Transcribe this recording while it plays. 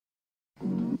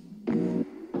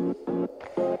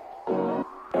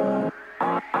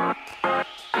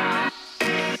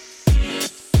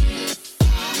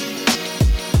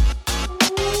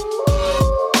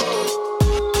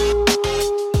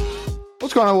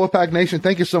on, Wolfpack Nation?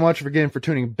 Thank you so much for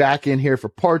tuning back in here for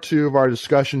part 2 of our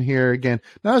discussion here. Again,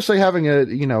 not necessarily having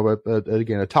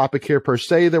a topic here per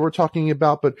se that we're talking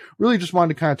about, but really just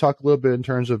wanted to kind of talk a little bit in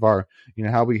terms of our,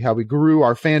 how we grew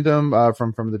our fandom,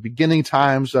 from the beginning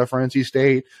times, for NC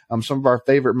State, some of our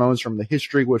favorite moments from the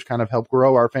history, which kind of helped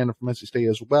grow our fandom from NC State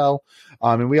as well.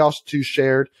 And we also too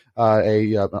shared,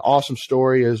 an awesome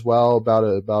story as well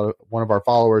about one of our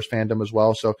followers' fandom as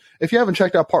well. So if you haven't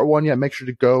checked out part 1 yet, make sure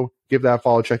to go give that a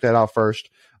follow, check that out first.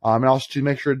 And also to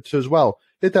make sure to as well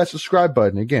hit that subscribe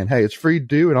button. Again, hey, it's free to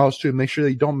do, and also to make sure that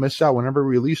you don't miss out whenever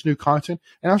we release new content,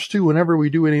 and also to whenever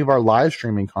we do any of our live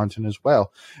streaming content as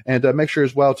well. And make sure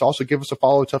as well to also give us a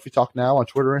follow at Tuffy Talk Now on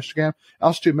Twitter and Instagram.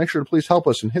 Also to make sure to please help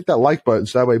us and hit that like button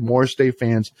so that way more State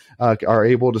fans are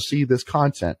able to see this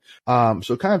content.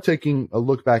 So kind of taking a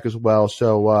look back as well.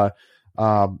 So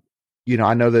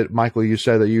I know that, Michael, you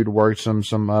said that you'd worked some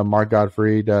Mark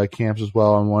Gottfried camps as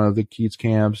well on one of the Keats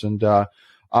camps. And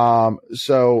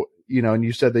so, and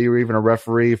you said that you were even a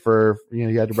referee for,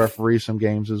 you had to referee some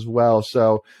games as well.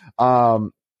 So,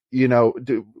 when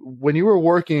you were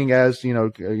working as, kind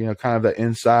of the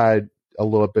inside a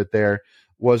little bit there,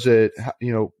 was it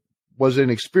an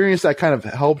experience that kind of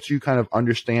helped you kind of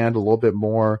understand a little bit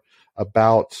more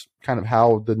about kind of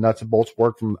how the nuts and bolts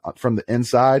work from the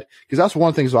inside? Because that's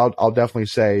one thing. So I'll definitely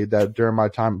say that during my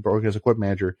time working as equipment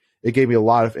manager, it gave me a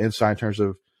lot of insight in terms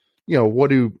of, what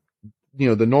do,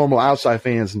 the normal outside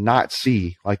fans not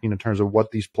see, like, in terms of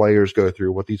what these players go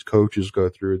through, what these coaches go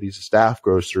through, these staff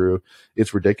goes through.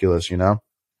 It's ridiculous,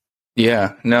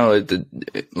 Yeah, no,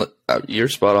 you're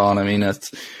spot on. I mean,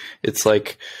 it's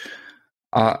like,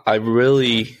 I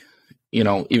really,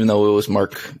 even though it was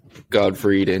Mark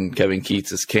Gottfried and Kevin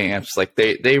Keats' camps, like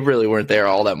they really weren't there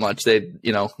all that much. They'd,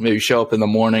 maybe show up in the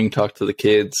morning, talk to the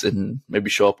kids, and maybe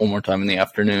show up one more time in the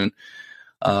afternoon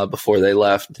before they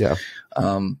left. Yeah.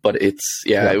 But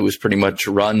it was pretty much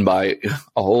run by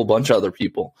a whole bunch of other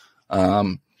people.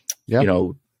 The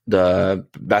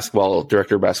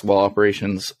director of basketball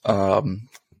operations,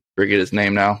 forget his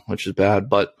name now, which is bad,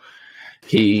 but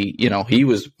he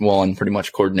was one pretty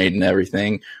much coordinating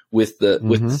everything with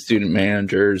the student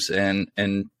managers and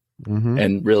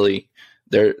really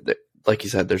there, like you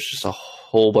said, there's just a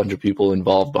whole bunch of people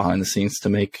involved behind the scenes to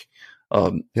make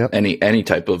any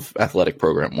type of athletic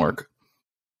program work.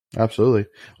 Absolutely.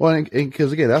 Well,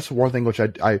 because again, that's one thing which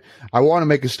I want to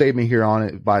make a statement here on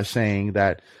it by saying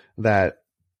that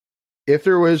if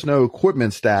there was no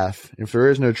equipment staff, if there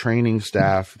is no training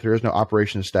staff, if there is no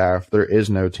operations staff, there is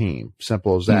no team.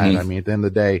 Simple as that. I mean, at the end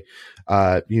of the day,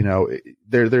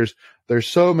 there's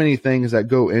so many things that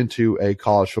go into a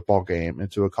college football game,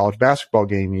 into a college basketball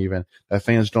game, even that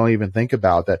fans don't even think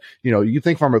about. That, you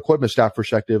think from an equipment staff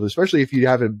perspective, especially if you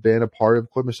haven't been a part of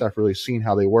equipment staff, really seen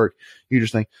how they work, you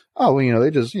just think, oh, well, they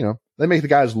just, they make the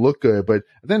guys look good. But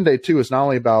at the end of the day, too, it's not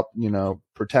only about,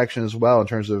 protection as well in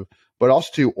terms of, but also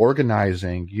to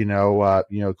organizing,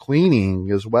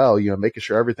 cleaning as well, making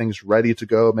sure everything's ready to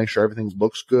go, make sure everything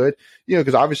looks good,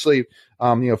 because obviously,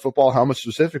 football helmets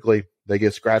specifically, they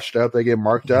get scratched up, they get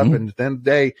marked up. And at the end of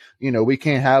the day, we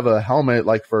can't have a helmet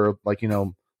like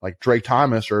Drake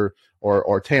Thomas or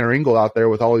Tanner Ingle out there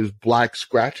with all these black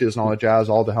scratches and all that jazz,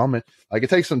 all the helmet. Like, it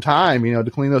takes some time,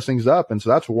 to clean those things up. And so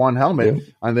that's one helmet. Yeah.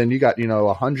 And then you got,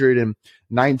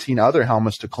 119 other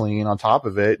helmets to clean on top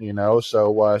of it,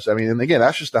 So, I mean, and again,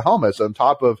 that's just the helmets on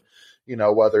top of,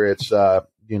 whether it's,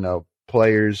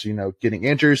 players, getting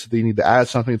injured, so they need to add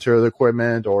something to their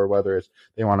equipment, or whether it's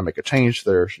they want to make a change to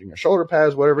their shoulder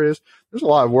pads, whatever it is. There's a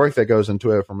lot of work that goes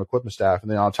into it from equipment staff.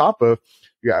 And then on top of,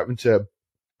 you're having to,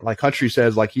 like Country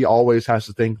says, like, he always has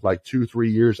to think like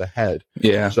 2-3 years ahead.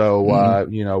 Yeah. So,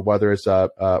 whether it's,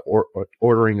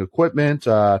 ordering equipment,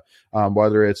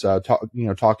 whether it's,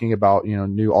 talking about,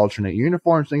 new alternate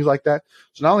uniforms, things like that.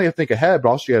 So not only have to think ahead, but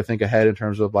also you have to think ahead in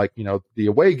terms of, like, the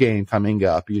away game coming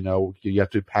up, you have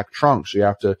to pack trunks. You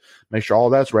have to make sure all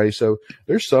that's ready. So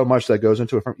there's so much that goes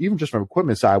into it even just from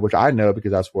equipment side, which I know because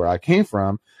that's where I came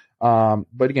from.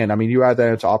 But again, I mean, you add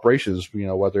that into operations,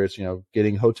 whether it's,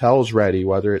 getting hotels ready,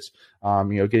 whether it's,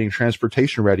 getting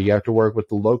transportation ready. You have to work with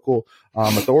the local,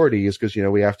 authorities because,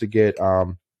 we have to get,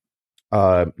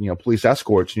 police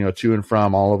escorts, to and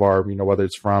from all of our, whether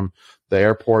it's from the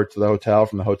airport to the hotel,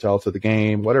 from the hotel to the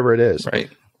game, whatever it is. Right.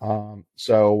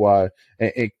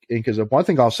 Because one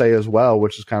thing I'll say as well,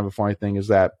 which is kind of a funny thing, is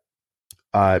that,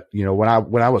 when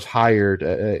I was hired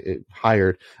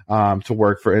to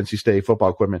work for NC State football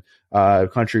equipment,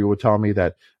 Country would tell me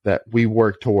that we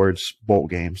work towards bowl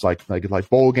games, like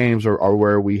bowl games are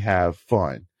where we have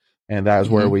fun. And that is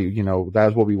where we, that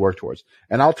is what we work towards.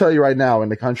 And I'll tell you right now, in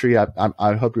the Country,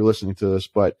 I hope you're listening to this,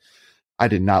 but I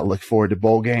did not look forward to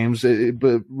bowl games,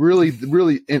 but really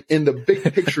in the big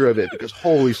picture of it, because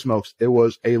holy smokes, it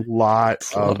was a lot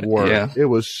of work. Yeah. It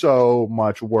was so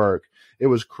much work. It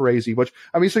was crazy. Which,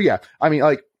 I mean, so yeah, I mean,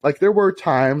 like there were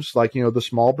times, like, you know, the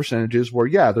small percentages where,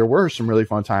 yeah, there were some really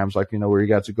fun times, like, you know, where you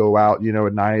got to go out, you know,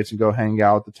 at nights and go hang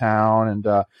out at the town. And,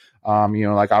 you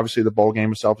know, like obviously the bowl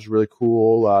game itself is really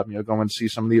cool. You know, going to see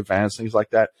some of the events, things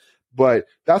like that. But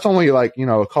that's only like, you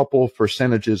know, a couple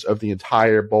percentages of the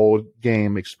entire bowl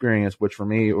game experience, which for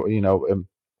me, you know,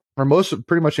 for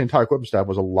pretty much the entire equipment staff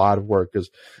was a lot of work. Cause,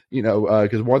 you know,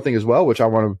 cause one thing as well, which I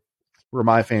want to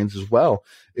remind fans as well,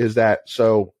 is that,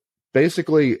 so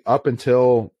basically up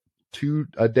until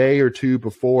a day or two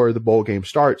before the bowl game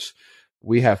starts,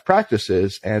 we have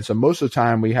practices. And so most of the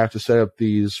time we have to set up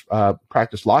these,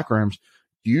 practice locker rooms,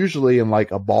 usually in like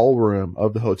a ballroom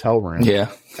of the hotel room. Yeah.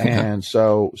 And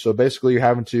so basically you're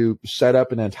having to set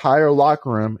up an entire locker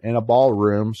room in a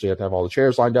ballroom. So you have to have all the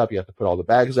chairs lined up. You have to put all the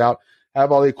bags out,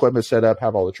 have all the equipment set up,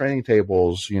 have all the training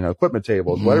tables, you know, equipment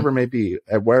tables, whatever it may be,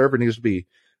 at wherever it needs to be.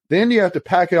 Then you have to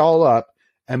pack it all up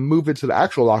and move it to the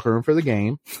actual locker room for the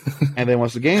game. And then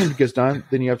once the game gets done,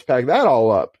 then you have to pack that all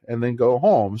up and then go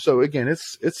home. So again,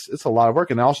 it's a lot of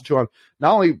work. And also too, on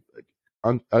not only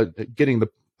on getting the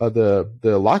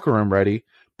locker room ready,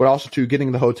 but also to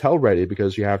getting the hotel ready,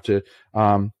 because you have to,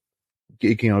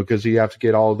 you know, because you have to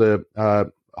get all the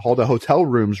hotel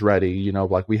rooms ready. You know,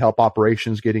 like we help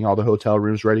operations getting all the hotel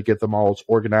rooms ready, get them all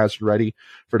organized and ready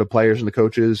for the players and the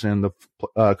coaches and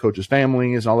the coaches'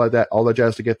 families and all that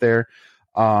jazz to get there.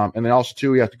 And then also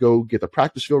too, we have to go get the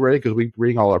practice field ready, because we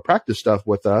bring all our practice stuff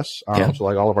with us. So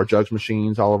like all of our jugs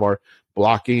machines, all of our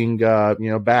blocking,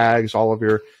 you know, bags, all of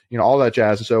your, you know, all that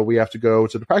jazz. And so we have to go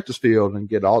to the practice field and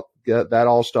get that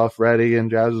all stuff ready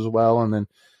and jazz as well. And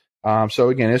then, so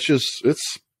again,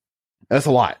 that's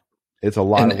a lot. It's a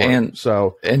lot of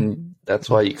work. And that's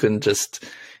why you couldn't just,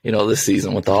 you know, this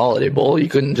season with the Holiday Bowl, you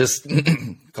couldn't just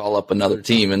call up another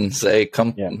team and say,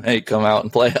 come out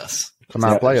and play us. Come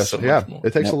out and play us. So yeah.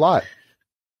 It takes a lot.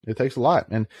 It takes a lot.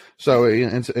 And so,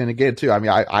 and again, too, I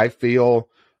mean, I feel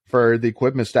for the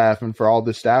equipment staff and for all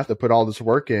the staff that put all this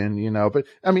work in, you know, but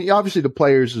I mean, obviously the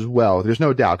players as well, there's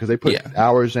no doubt, because they put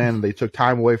hours in, they took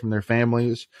time away from their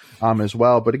families, as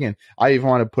well. But again, I even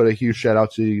want to put a huge shout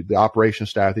out to the operations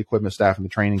staff, the equipment staff, and the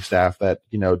training staff that,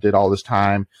 you know, did all this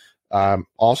time.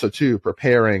 Also too,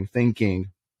 preparing,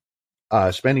 thinking,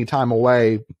 spending time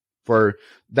away for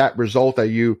that result that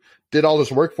you did all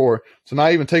this work for to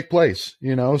not even take place,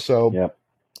 you know? So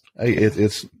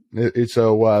it's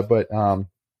so,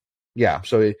 yeah,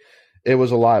 so it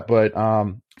was a lot, but,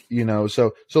 you know,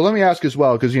 so let me ask as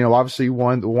well, because, you know, obviously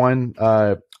one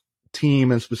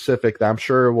team in specific that I'm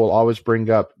sure will always bring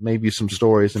up maybe some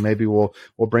stories, and maybe we'll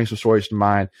bring some stories to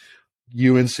mind.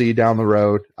 UNC down the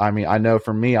road. I mean, I know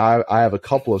for me, I have a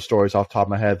couple of stories off the top of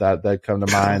my head that come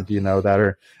to mind, you know, that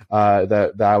are,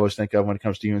 that I always think of when it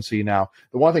comes to UNC. Now,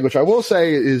 the one thing which I will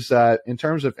say is that in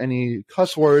terms of any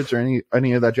cuss words or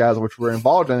any of that jazz which were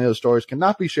involved in any of those stories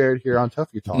cannot be shared here on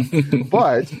Tuffy Talk.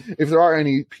 But if there are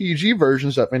any PG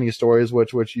versions of any stories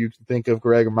which you can think of,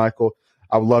 Greg or Michael,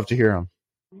 I would love to hear them.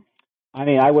 I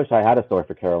mean, I wish I had a story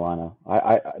for Carolina.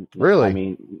 Really? I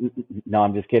mean, no,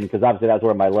 I'm just kidding, because obviously that's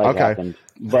where my leg happened.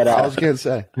 But I was going to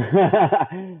say.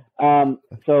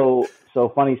 So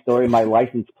funny story. My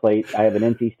license plate. I have an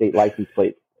NC State license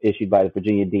plate issued by the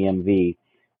Virginia DMV,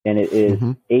 and it is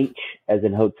H as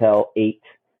in hotel 8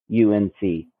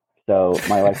 UNC. So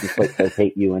my license plate says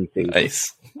hate UNC.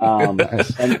 Nice. And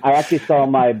I actually saw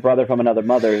my brother from another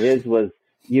mother. His was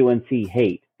UNC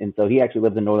hate, and so he actually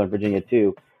lives in Northern Virginia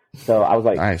too. So I was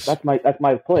like, nice. that's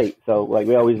my plate. So like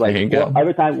we always like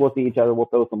every time we'll see each other, we'll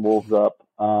throw some wolves up.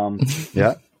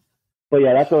 Yeah. But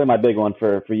yeah, that's really my big one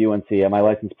for UNC. Yeah, my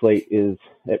license plate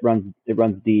it runs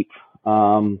deep.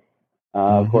 Of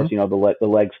course, you know the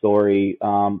leg story.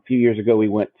 A few years ago, we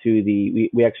went to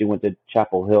we actually went to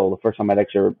Chapel Hill. The first time I'd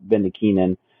actually been to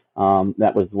Keenan.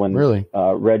 That was when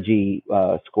Reggie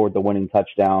scored the winning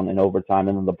touchdown in overtime,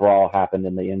 and then the brawl happened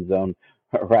in the end zone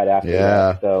right after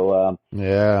that. So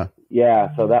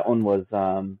so that one was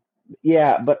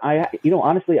but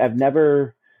honestly,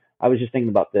 I was just thinking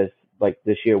about this like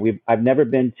this year. I've never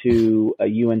been to a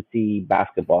UNC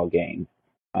basketball game.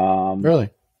 Really?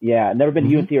 Yeah, never been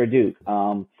to UNC or Duke.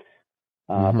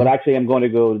 But actually I'm going to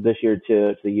go this year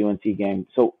to the UNC game.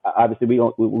 So obviously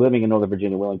we're living in Northern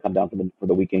Virginia, we only come down for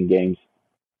the weekend games.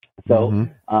 So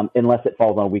unless it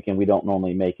falls on a weekend, we don't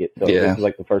normally make it. So this is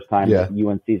like the first time that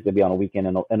UNC is going to be on a weekend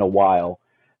in a while.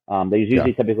 They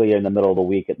usually typically are in the middle of the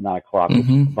week at 9 o'clock.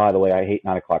 By the way, I hate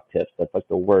 9 o'clock tips. That's like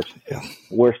the worst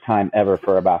time ever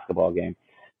for a basketball game.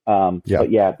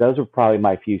 But yeah, those are probably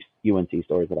my few UNC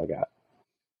stories that I got.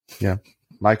 Yeah.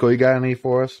 Michael, you got any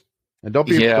for us? And don't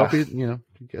be,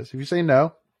 because if you say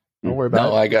no, don't worry about it.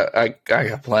 No, I got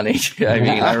plenty. I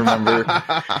mean, I remember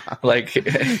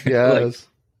yes.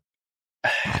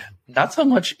 Not so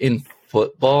much in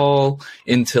football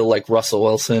until like Russell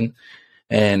Wilson,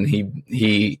 and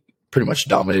he pretty much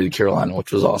dominated Carolina,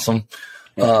 which was awesome.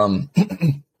 But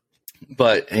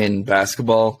in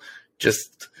basketball,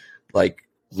 just like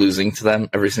losing to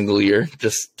them every single year,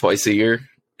 just twice a year.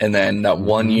 And then that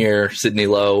 1 year, Sidney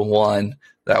Lowe won.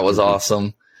 That was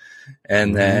awesome.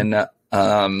 And then,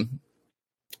 over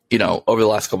the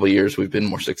last couple of years, we've been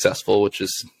more successful, which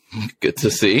is good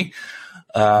to see.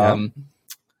 The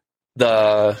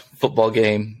football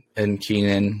game in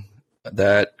Keenan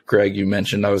that Greg, you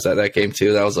mentioned, I was at that game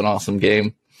too. That was an awesome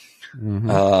game.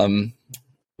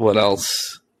 What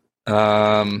else?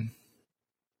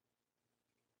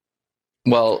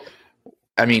 Well,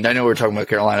 I mean, I know we're talking about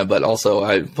Carolina, but also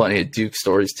I have plenty of Duke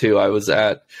stories too. I was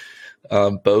at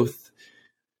both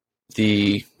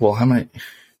I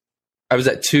was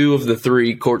at 2 of the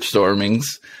 3 court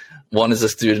stormings. One is a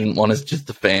student, one is just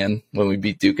a fan when we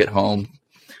beat Duke at home.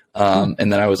 And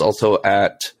then I was also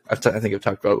at, I think I've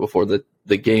talked about it before, the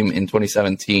game in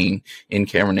 2017 in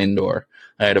Cameron Indoor.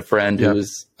 I had a friend who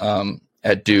was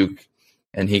at Duke,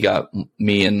 and he got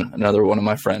me and another one of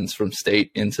my friends from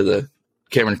state into the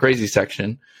Cameron Crazy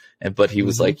section. But he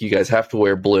was like, you guys have to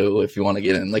wear blue if you want to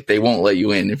get in. Like, they won't let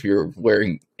you in if you're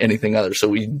wearing anything other. So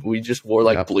we just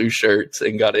wore blue shirts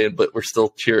and got in, but we're still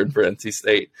cheering for NC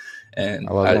State. And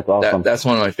that's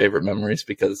one of my favorite memories,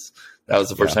 because that was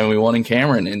the first time we won in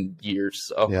Cameron in years.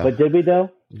 So. Yeah. But did we though?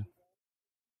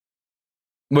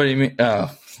 What do you mean?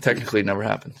 Technically, it never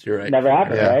happened. You're right. Never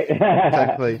happened, right?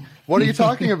 Technically. What are you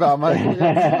talking about, Mike?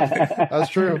 That's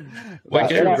true.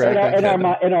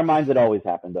 In our minds, it always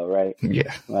happened, though, right?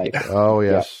 Yeah. Oh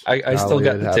yes. Yeah. I still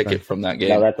got the ticket from that game.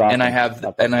 No, that's awesome.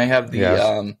 And I have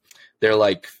the their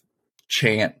like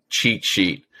chant cheat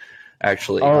sheet.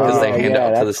 Actually, because they hand it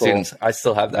out to the students. I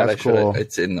still have that.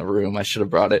 It's in the room. I should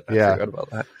have brought it. I forgot about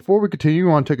that. Before we continue,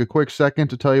 I want to take a quick second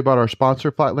to tell you about our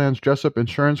sponsor, Flatlands Jessup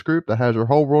Insurance Group, that has your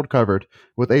whole world covered,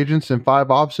 with agents in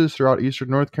 5 offices throughout eastern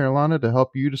North Carolina to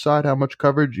help you decide how much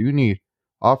coverage you need.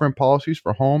 Offering policies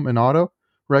for home and auto,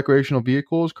 recreational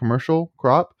vehicles, commercial,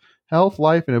 crop, health,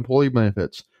 life, and employee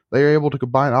benefits. They are able to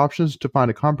combine options to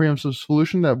find a comprehensive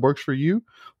solution that works for you.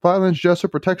 Flatlands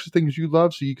Jessup protects the things you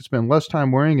love so you can spend less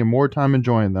time wearing and more time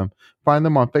enjoying them. Find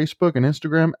them on Facebook and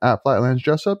Instagram at Flatlands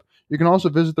Jessup. You can also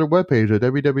visit their webpage at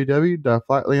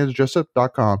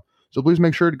www.flatlandsjessup.com. So please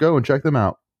make sure to go and check them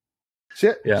out.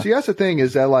 See, that's the thing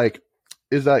is that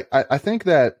I think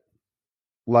that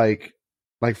like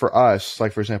for us,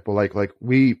 like for example, like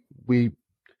we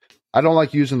I don't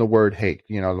like using the word hate.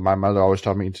 My mother always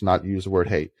told me to not use the word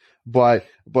hate. But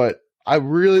I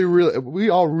we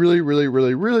all really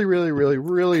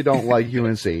don't like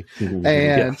UNC.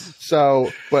 And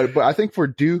so, but I think for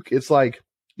Duke, it's like,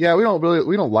 we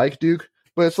don't like Duke,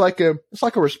 but it's like a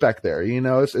respect there.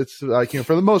 It's like,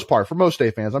 for the most part, for most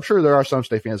State fans, I'm sure there are some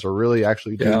State fans who really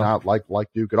actually do not like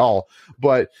Duke at all.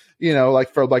 But,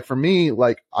 for me,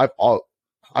 like I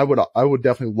would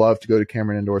definitely love to go to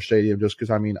Cameron Indoor Stadium, just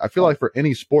because, I feel like for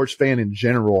any sports fan in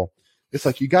general, it's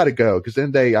like you got to go, because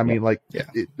then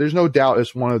there's no doubt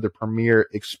it's one of the premier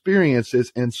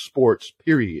experiences in sports,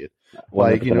 period.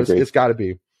 Like, it's got to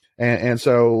be. And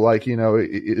so,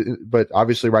 but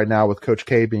obviously right now with Coach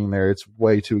K being there, it's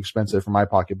way too expensive for my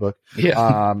pocketbook.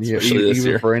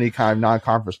 Even for any kind of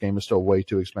non-conference game, it's still way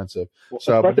too expensive.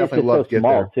 So I definitely love to get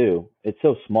there. Too. It's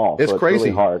so small. It's crazy.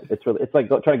 Really hard. It's like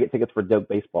trying to get tickets for Dope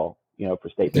baseball, for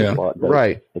state baseball.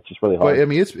 Right. It's just really hard.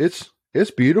 But it's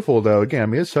beautiful though.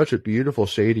 Again, it's such a beautiful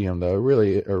stadium though,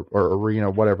 really, or arena,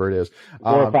 whatever it is.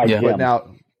 But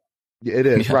now it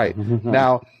is right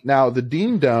now the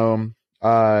Dean Dome,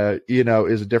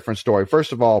 is a different story.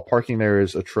 First of all, parking there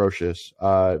is atrocious,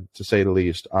 to say the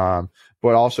least.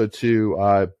 But also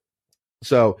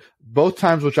so both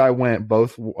times which I went,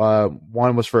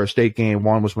 one was for a state game,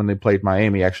 one was when they played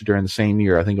Miami, actually during the same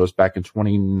year. I think it was back in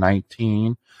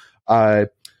 2019.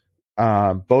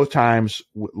 Both times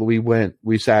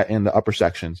we sat in the upper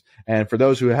sections. And for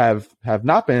those who have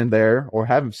not been there or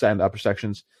haven't sat in the upper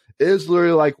sections, it is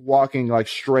literally like walking like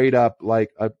straight up,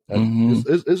 it's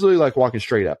literally like walking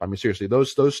straight up. Seriously,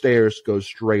 those stairs go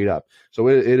straight up. So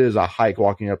it is a hike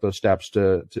walking up those steps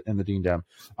to in the Dean Dome.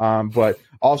 But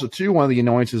also too, one of the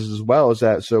annoyances as well is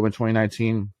that, so in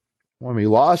 2019, when we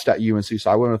lost at UNC,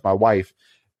 so I went with my wife,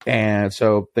 and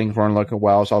so things weren't looking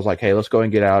well. So I was like, hey, let's go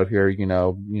and get out of here,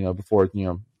 before,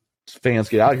 fans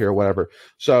get out here or whatever.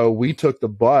 So we took the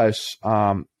bus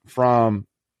from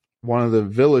one of the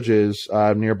villages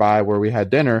nearby where we had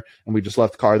dinner, and we just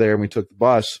left the car there, and we took the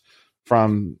bus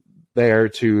from there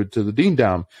to the Dean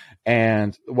Dome.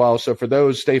 And well, so for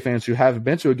those State fans who haven't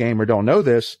been to a game or don't know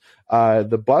this,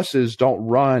 the buses don't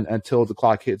run until the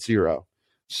clock hits 0.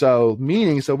 So we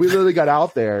literally got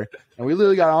out there and we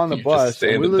literally got on the bus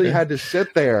and we literally had to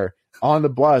sit there on the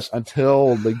bus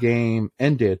until the game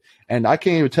ended. And I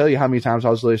can't even tell you how many times I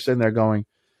was literally sitting there going,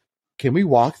 can we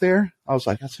walk there? I was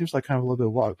like, that seems like kind of a little bit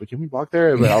of walk, but can we walk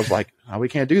there? But I was like, no, we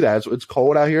can't do that. It's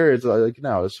cold out here. It's like,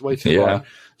 no, it's way too long.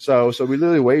 So we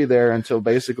literally waited there until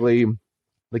basically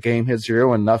the game hit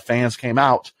 0 and enough fans came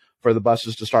out for the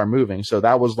buses to start moving. So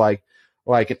that was like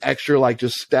an extra, like,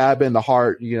 just stab in the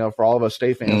heart, for all of us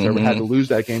State fans that had to lose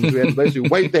that game. We had to basically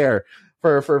wait there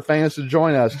for fans to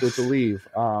join us to leave.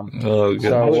 I would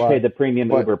pay the premium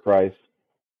Uber price.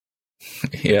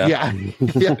 Yeah,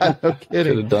 no kidding. Could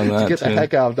have done that to get the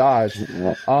heck out of Dodge.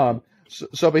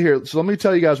 So let me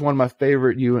tell you guys one of my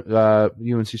favorite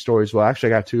UNC stories. Well,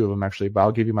 actually, I got 2 of them actually, but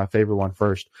I'll give you my favorite one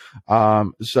first.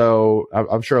 So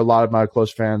I'm sure a lot of my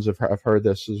close fans have heard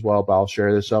this as well, but I'll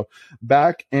share this. So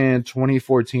back in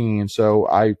 2014, this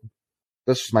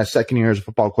was my second year as a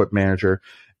football equipment manager,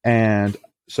 and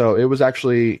so it was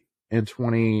actually in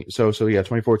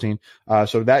 2014.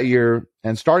 So that year,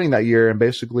 and starting that year, and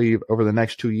basically over the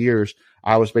next 2 years,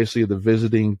 I was basically the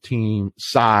visiting team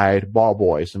side ball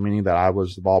boy. So meaning that I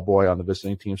was the ball boy on the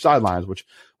visiting team sidelines, which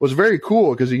was very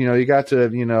cool because, you got to,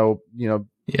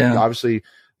 obviously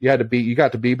you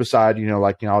got to be beside,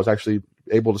 I was actually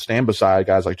able to stand beside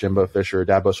guys like Jimbo Fisher,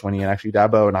 Dabo Swinney, and actually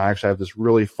Dabo and I actually have this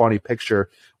really funny picture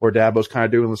where Dabo's kind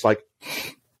of doing this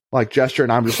like gesture,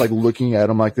 and I'm just like looking at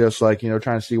him like this, like, trying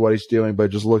to see what he's doing, but it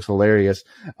just looks hilarious.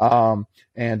 I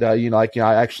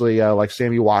actually, like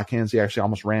Sammy Watkins, he actually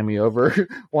almost ran me over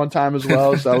one time as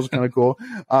well. So that was kind of cool.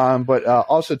 But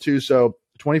also too, so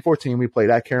 2014, we played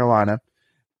at Carolina,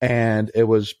 and it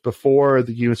was before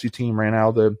the UNC team ran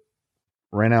out of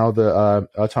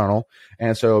the tunnel.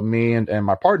 And so me and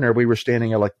my partner, we were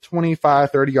standing at like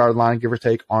 25, 30 yard line, give or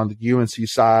take, on the UNC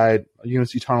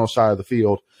tunnel side of the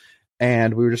field.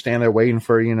 And we were just standing there waiting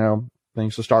for,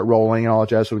 things to start rolling and all that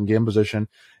jazz so we can get in position.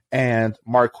 And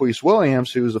Marquise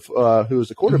Williams, who was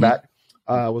the quarterback,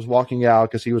 was walking out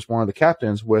because he was one of the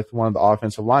captains with one of the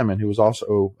offensive linemen who was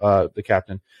also the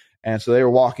captain. And so they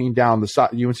were walking down the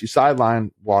UNC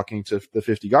sideline, walking to the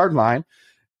 50-yard line.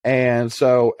 And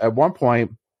so at one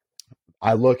point,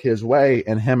 I look his way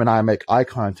and him and I make eye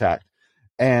contact.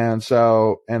 And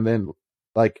then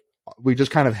we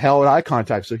just kind of held eye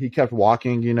contact. So he kept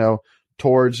walking,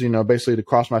 towards, basically to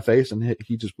cross my face, and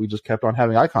we just kept on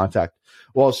having eye contact.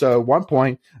 Well, so at one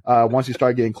point, once he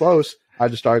started getting close, I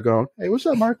just started going, "Hey, what's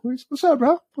up, Marquise? What's up,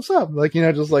 bro? What's up?" Like,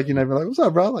 just like, what's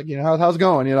up, bro? Like, how's it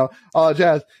going? All that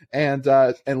jazz. And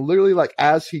literally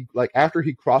after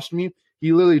he crossed me,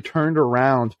 he literally turned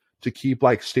around to keep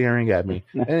staring at me.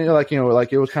 And it was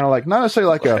kind of not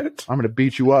necessarily I'm going to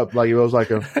beat you up. Like, it was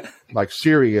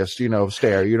serious,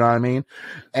 stare, you know what I mean?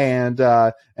 And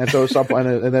so at some point,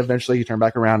 and then eventually he turned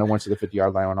back around and went to the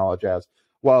 50-yard line and all that jazz.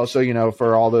 Well, so,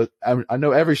 for all I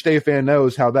know every State fan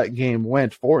knows how that game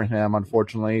went for him,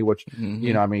 unfortunately, which,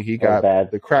 he got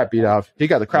the crap beat off. He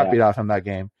got the crap beat off him that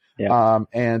game. Yeah.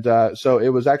 So it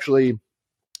was actually,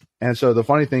 and so the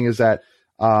funny thing is that,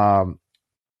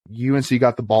 UNC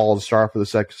got the ball to start for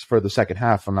the second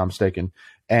half, if I'm not mistaken.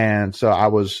 And so I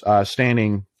was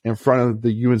standing in front of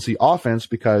the UNC offense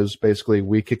because basically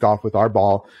we kick off with our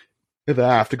ball. And then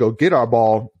I have to go get our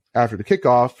ball after the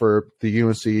kickoff for the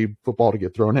UNC football to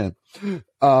get thrown in.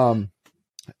 So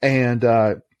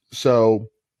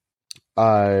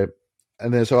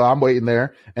I'm waiting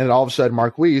there, and then all of a sudden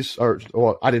Marquise, I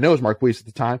didn't know it was Marquise at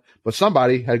the time, but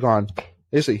somebody had gone,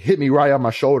 basically hit me right on my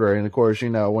shoulder. And of course,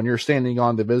 when you're standing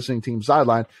on the visiting team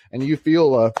sideline and you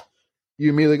feel, you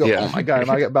immediately go, "Oh my God, am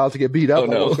I about to get beat up?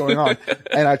 What's going on?"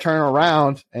 And I turn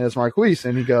around and it's Marquise,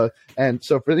 and he goes, and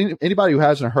so for anybody who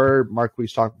hasn't heard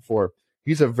Marquise talk before,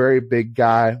 he's a very big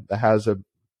guy that has a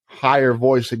higher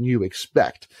voice than you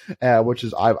expect, which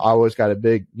is, I always got a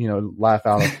big, laugh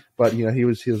out of, but he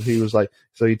was like,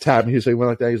 so he tapped me, so he went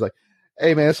like that. He's like,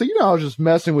 "Hey man, so I was just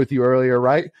messing with you earlier,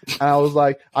 right?" And I was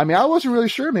like, I wasn't really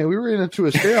sure, man. We were into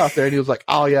a stare off there, and he was like,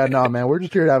 "Oh yeah, no, man, we're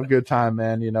just here to have a good time,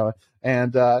 man."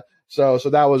 And so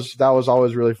that was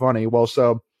always really funny. Well,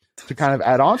 so to kind of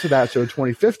add on to that, so in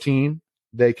 2015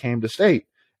 they came to State,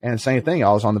 and same thing,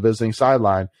 I was on the visiting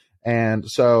sideline, and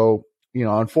so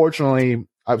unfortunately,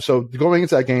 so going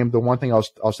into that game, the one thing I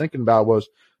was thinking about was,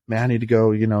 man, I need to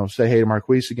go, say hey to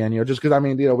Marquise again, just because, I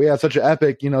mean, we had such an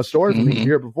epic, story from the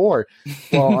year before.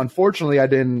 Well, unfortunately, I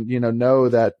didn't, know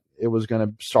that it was going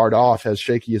to start off as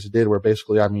shaky as it did, where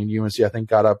basically, I mean, UNC, I think,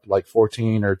 got up like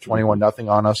 14 or 21-0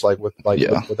 on us,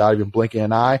 without even blinking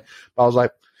an eye. But I was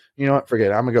like, you know what,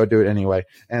 forget it. I'm going to go do it anyway.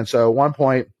 And so at one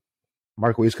point,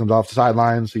 Marquise comes off the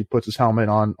sidelines. He puts his helmet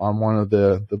on one of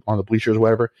on the bleachers or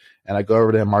whatever. And I go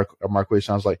over to him, Marquise,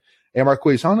 and I was like, hey,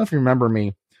 Marquise, I don't know if you remember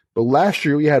me, but last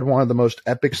year we had one of the most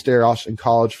epic stare-offs in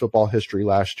college football history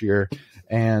last year.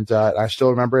 And I still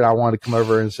remember it. I wanted to come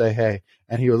over and say, hey.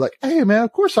 And he was like, hey, man,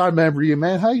 of course I remember you,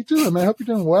 man. How you doing, man? I hope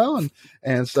you're doing well.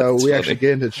 And so we actually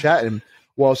get into chatting.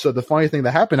 Well, so the funny thing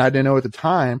that happened, I didn't know at the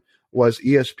time, was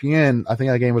ESPN. I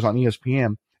think that game was on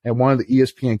ESPN. And one of the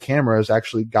ESPN cameras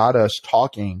actually got us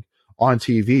talking on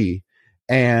TV.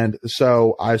 And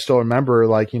so I still remember,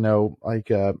 like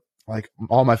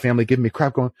all my family giving me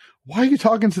crap going, why are you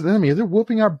talking to them? They're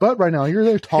whooping our butt right now. You're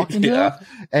there talking to them.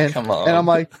 And, come on. And I'm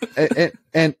like,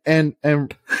 and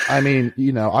I mean,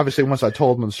 obviously once I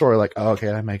told them the story, like, oh, okay,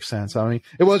 that makes sense. I mean,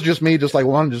 it was just me just like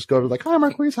wanting to just go like, hi,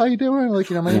 Marquise, how you doing? Like,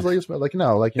 my name's Marquise, but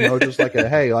just like a,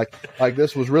 hey, like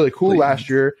this was really cool last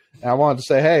year. And I wanted to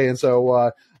say, hey. And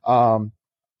so,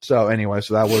 so anyway,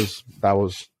 so that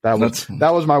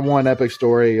was my one epic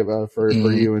story for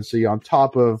UNC on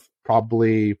top of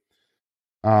probably,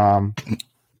 I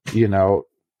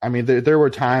mean, there were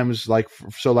times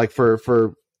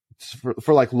for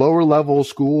like lower level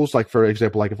schools, like for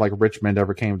example, like if like Richmond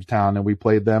ever came to town and we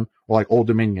played them, or like Old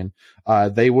Dominion,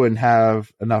 they wouldn't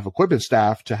have enough equipment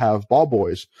staff to have ball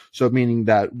boys. So meaning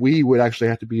that we would actually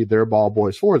have to be their ball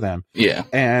boys for them. Yeah.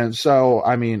 And so,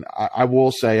 I mean, I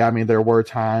will say, I mean, there were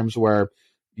times where,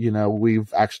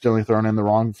 we've accidentally thrown in the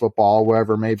wrong football,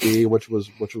 wherever it may be, which was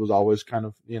always kind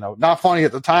of, not funny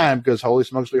at the time because holy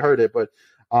smokes, we heard it. But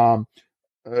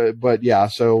yeah,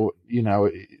 so,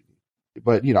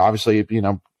 obviously,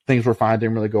 things were fine.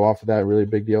 Didn't really go off of that, really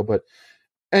big deal. But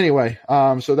anyway,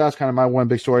 so that's kind of my one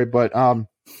big story. But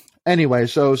anyway,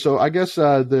 so I guess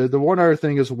the one other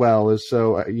thing as well is,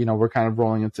 so, we're kind of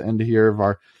rolling into the end here of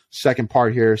our second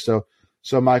part here. So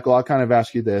Michael, I'll kind of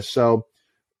ask you this. So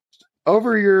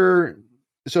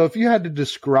if you had to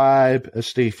describe a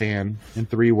State fan in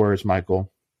 3 words,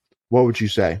 Michael, what would you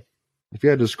say? If you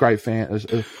had to describe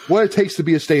what it takes to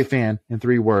be a State fan in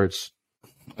 3 words,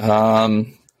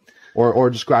 or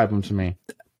describe them to me.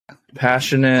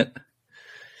 Passionate.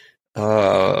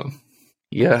 Have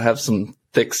some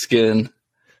thick skin,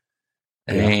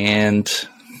 and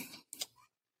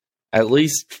at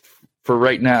least for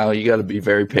right now, you got to be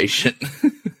very patient.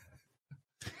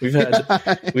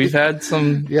 We've had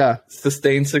some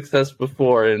sustained success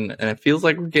before, and it feels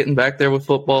like we're getting back there with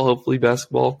football. Hopefully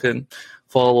basketball can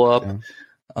follow up.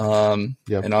 And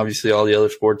obviously all the other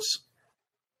sports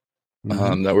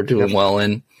that we're doing well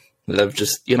in, that have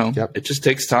just, it just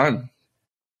takes time.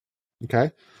 Okay.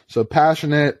 So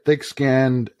passionate,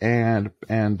 thick-skinned, and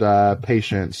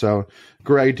patient. So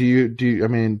Greg, do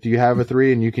you have a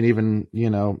 3, and you can even,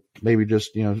 maybe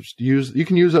just, you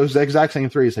can use those exact same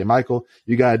 3. Say, Michael,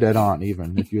 you got it dead on,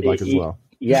 even if you'd like as well.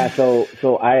 Yeah.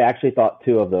 So I actually thought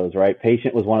 2 of those, right?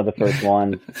 Patient was one of the first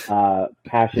ones.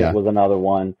 Passionate was another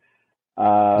one.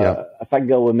 If I can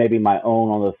go with maybe my own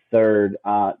on the third,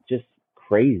 just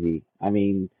crazy. I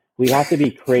mean, we have to be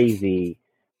crazy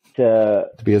to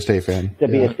be a State fan.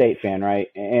 Be a State fan, right?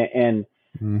 And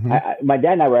my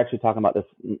dad and I were actually talking about this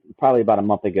probably about a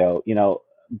month ago.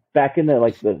 Back in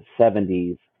the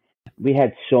 70s, we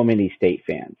had so many State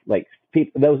fans. Like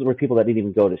those were people that didn't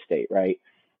even go to State, right?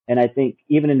 And I think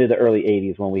even into the early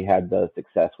 80s when we had the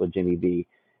success with Jimmy B,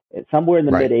 somewhere in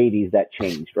the mid 80s that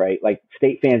changed, right? Like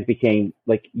State fans became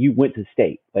like you went to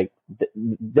State, like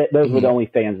those were the only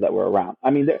fans that were around. I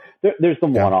mean, there's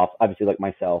some one-offs, obviously, like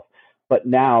myself. But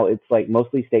now it's like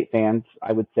mostly State fans,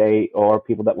 I would say, or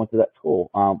people that went to that school,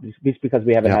 just because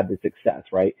we haven't had the success,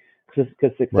 right? Because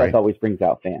success always brings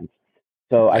out fans.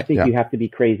 So I think you have to be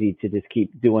crazy to just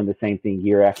keep doing the same thing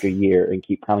year after year and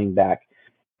keep coming back.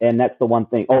 And that's the one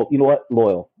thing. Oh, you know what?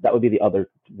 Loyal. That would be the other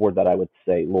word that I would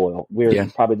say, loyal. We're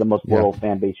probably the most loyal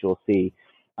fan base you'll see.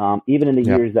 Even in the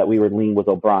years that we were lean with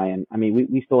O'Brien, I mean,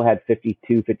 we still had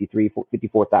 52, 53,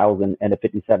 54,000 and a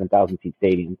 57,000 seat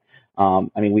stadium. I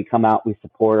mean, we come out, we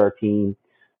support our team.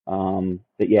 But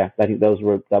I think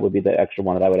that would be the extra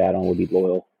one that I would add on would be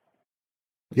loyal.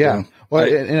 Yeah.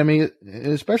 Well, and I mean,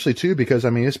 especially too, because I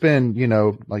mean, it's been,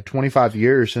 like 25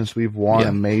 years since we've won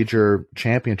a major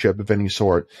championship of any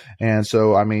sort. And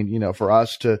so, I mean, for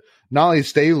us to not only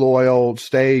stay loyal,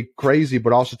 stay crazy,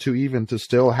 but also to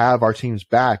still have our teams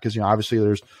back. Cause, obviously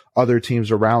there's other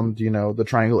teams around, the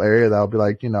Triangle area that'll be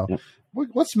like,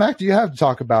 what smack do you have to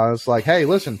talk about? It's like, hey,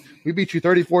 listen, we beat you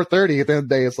 34-30 at the end of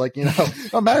the day. It's like,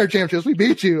 no matter championships, we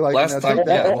beat you. Like, last time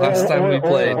we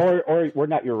played. Or we're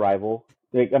not your rival.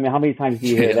 Like, I mean, how many times do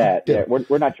you hear that? Yeah,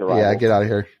 we're not your rival. Yeah, get out of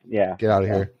here. Yeah. Get out of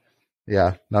here.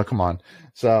 Yeah, no, come on.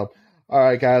 So, all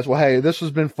right, guys. Well, hey, this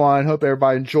has been fun. Hope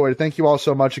everybody enjoyed it. Thank you all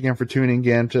so much again for tuning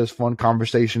in to this fun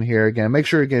conversation here. Again, make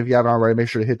sure, again, if you haven't already, make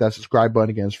sure to hit that subscribe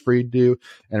button. Again, it's free to do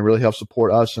and really helps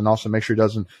support us. And also make sure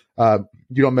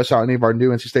you don't miss out on any of our new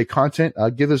NC State content.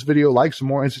 Give this video a like so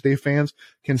more NC State fans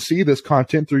can see this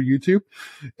content through YouTube.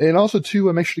 And also,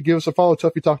 too, make sure to give us a follow,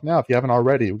 Tuffy Talk Now, if you haven't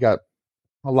already. We got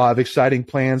a lot of exciting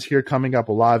plans here coming up,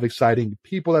 a lot of exciting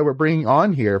people that we're bringing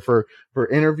on here for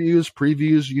interviews,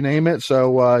 previews, you name it.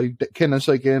 So, can't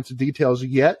necessarily get into details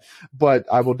yet, but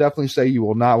I will definitely say you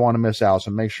will not want to miss out.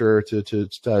 So make sure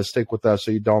to stick with us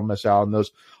so you don't miss out on those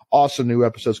awesome new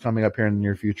episodes coming up here in the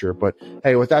near future. But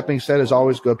hey, with that being said, as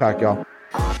always, go Pack, y'all.